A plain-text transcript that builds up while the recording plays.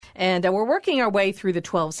And we're working our way through the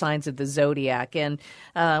 12 signs of the zodiac. And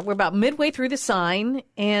we're about midway through the sign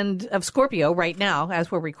and of Scorpio right now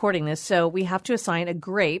as we're recording this. So we have to assign a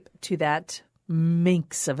grape to that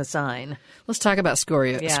minx of a sign. Let's talk about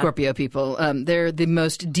Scorpio people. They're the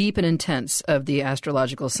most deep and intense of the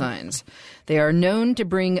astrological signs. They are known to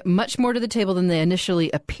bring much more to the table than they initially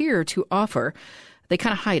appear to offer. They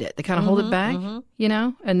kind of hide it. They kind of hold it back, you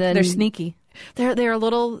know? And then they're sneaky. They're a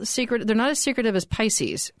little secret. They're not as secretive as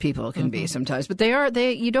Pisces people can be sometimes, but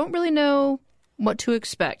you don't really know what to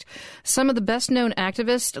expect. Some of the best-known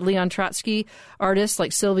activists, Leon Trotsky, artists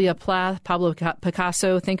like Sylvia Plath, Pablo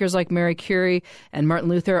Picasso, thinkers like Marie Curie, and Martin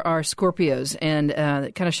Luther are Scorpios, and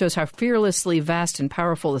it kind of shows how fearlessly vast and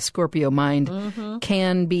powerful the Scorpio mind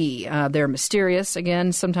can be. They're mysterious,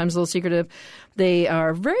 again, sometimes a little secretive. They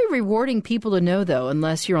are very rewarding people to know, though,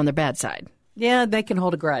 unless you're on their bad side. Yeah, they can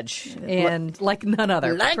hold a grudge, and like none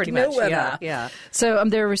other, pretty much. Yeah. So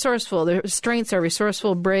they're resourceful. Their strengths are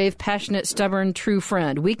resourceful, brave, passionate, stubborn, true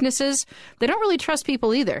friend. Weaknesses, they don't really trust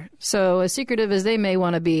people either. So as secretive as they may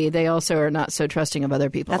want to be, they also are not so trusting of other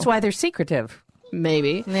people. That's why they're secretive.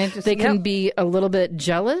 Maybe. They can be a little bit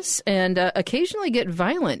jealous and occasionally get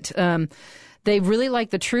violent. They really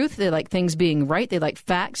like the truth. They like things being right. They like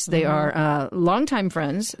facts. They are longtime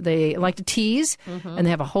friends. They like to tease, and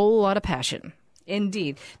they have a whole lot of passion.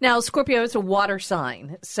 Indeed. Now, Scorpio is a water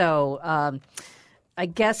sign, so I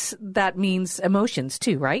guess that means emotions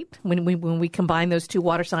too, right? When we combine those two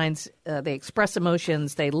water signs, they express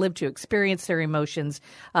emotions. They live to experience their emotions.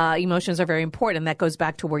 Emotions are very important, and that goes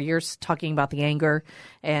back to where you're talking about the anger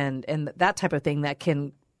and that type of thing that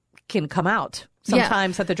can come out.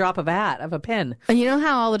 Sometimes at the drop of a pen. And you know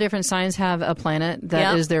how all the different signs have a planet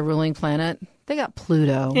that is their ruling planet? They got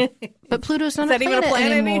Pluto. But Pluto's not a planet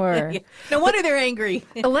anymore. No wonder they're angry.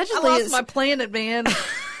 Allegedly, I lost my planet, man.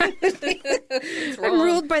 I'm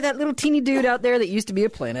ruled by that little teeny dude out there that used to be a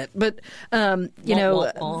planet. But,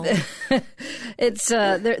 it's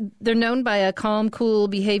they're known by a calm, cool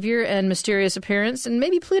behavior and mysterious appearance. And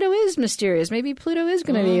maybe Pluto is mysterious. Maybe Pluto is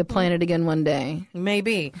going to be a planet again one day.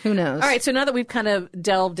 Maybe. Who knows? All right, so now that we've kind of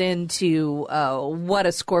delved into what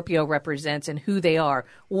a Scorpio represents and who they are,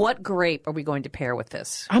 what grape are we going to pair with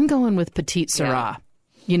this? I'm going with Petite Sirah.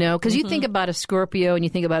 You know, because you think about a Scorpio and you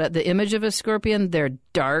think about the image of a scorpion, they're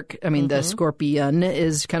dark. I mean, the scorpion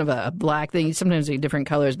is kind of a black thing. Sometimes they're different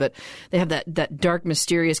colors, but they have that dark,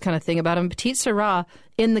 mysterious kind of thing about them. Petite Sirah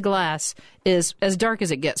in the glass is as dark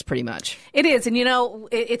as it gets, pretty much. It is. And, you know,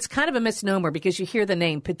 it's kind of a misnomer because you hear the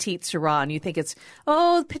name Petite Sirah and you think it's,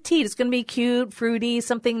 petite. It's going to be cute, fruity,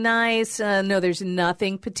 something nice. No, there's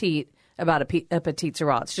nothing petite about a Petite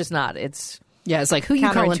Sirah. It's just not. It's like, who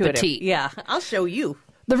you calling petite? Yeah, I'll show you.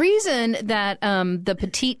 The reason that the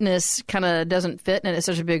petiteness kind of doesn't fit and it's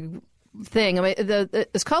such a big thing, I mean,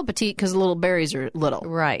 it's called petite because the little berries are little.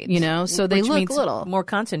 Right. You know, so they look little. More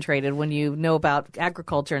concentrated when you know about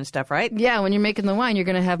agriculture and stuff, right? Yeah, when you're making the wine, you're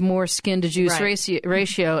going to have more skin to juice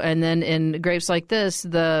ratio. And then in grapes like this,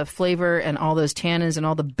 the flavor and all those tannins and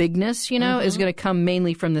all the bigness, you know, is going to come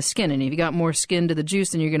mainly from the skin. And if you got more skin to the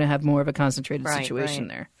juice, then you're going to have more of a concentrated situation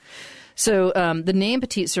there. So the name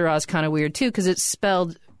Petite Sirah is kind of weird, too, because it's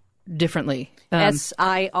spelled differently.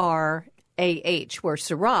 Sirah, where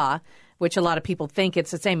Syrah, which a lot of people think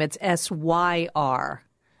it's the same, it's Syr.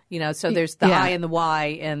 You know, so there's the I and the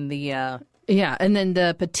Y and the... Yeah, and then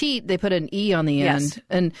the petite, they put an E on the end.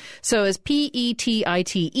 And so it's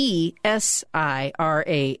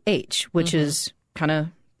PETITESIRAH, which is kind of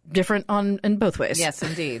different in both ways. Yes,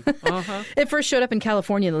 indeed. It first showed up in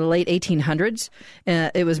California in the late 1800s.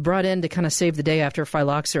 It was brought in to kind of save the day after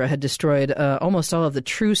phylloxera had destroyed almost all of the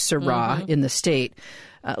true Syrah in the state.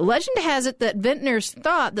 Legend has it that vintners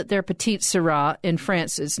thought that their Petite Sirah, in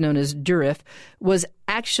France it's known as Durif, was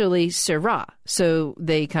actually Syrah, so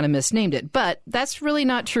they kind of misnamed it. But that's really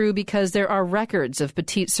not true because there are records of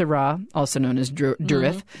Petite Sirah, also known as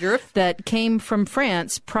Durif, that came from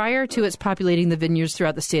France prior to its populating the vineyards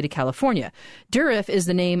throughout the state of California. Durif is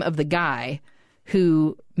the name of the guy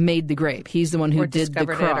who made the grape. He's the one who did the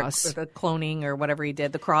cross. Or the cloning or whatever he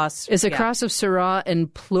did, the cross. It's a cross of Syrah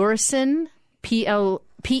and Pleurosin, Pelorsin,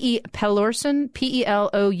 Peloursin.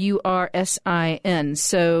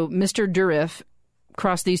 So Mr. Durif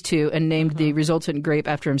crossed these two and named the resultant grape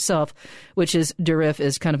after himself, which is Durif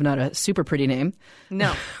is kind of not a super pretty name.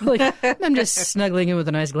 No. I'm just snuggling in with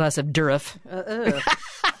a nice glass of Durif.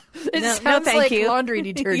 It sounds thank like you. Laundry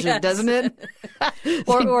detergent, doesn't it?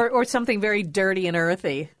 or something very dirty and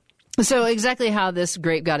earthy. So exactly how this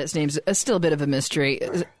grape got its name is still a bit of a mystery.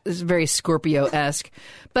 It's very Scorpio-esque.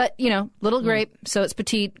 But, little grape, so it's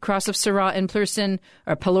petite, cross of Syrah and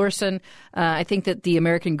Palursin. I think that the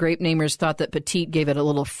American grape namers thought that petite gave it a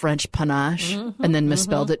little French panache and then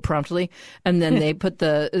misspelled it promptly. And then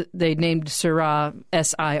they named Syrah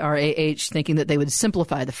Sirah, thinking that they would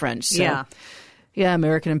simplify the French. So, yeah,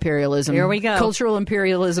 American imperialism. Here we go. Cultural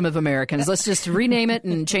imperialism of Americans. Let's just rename it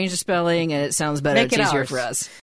and change the spelling, and it sounds better. Make it it's easier ours. for us.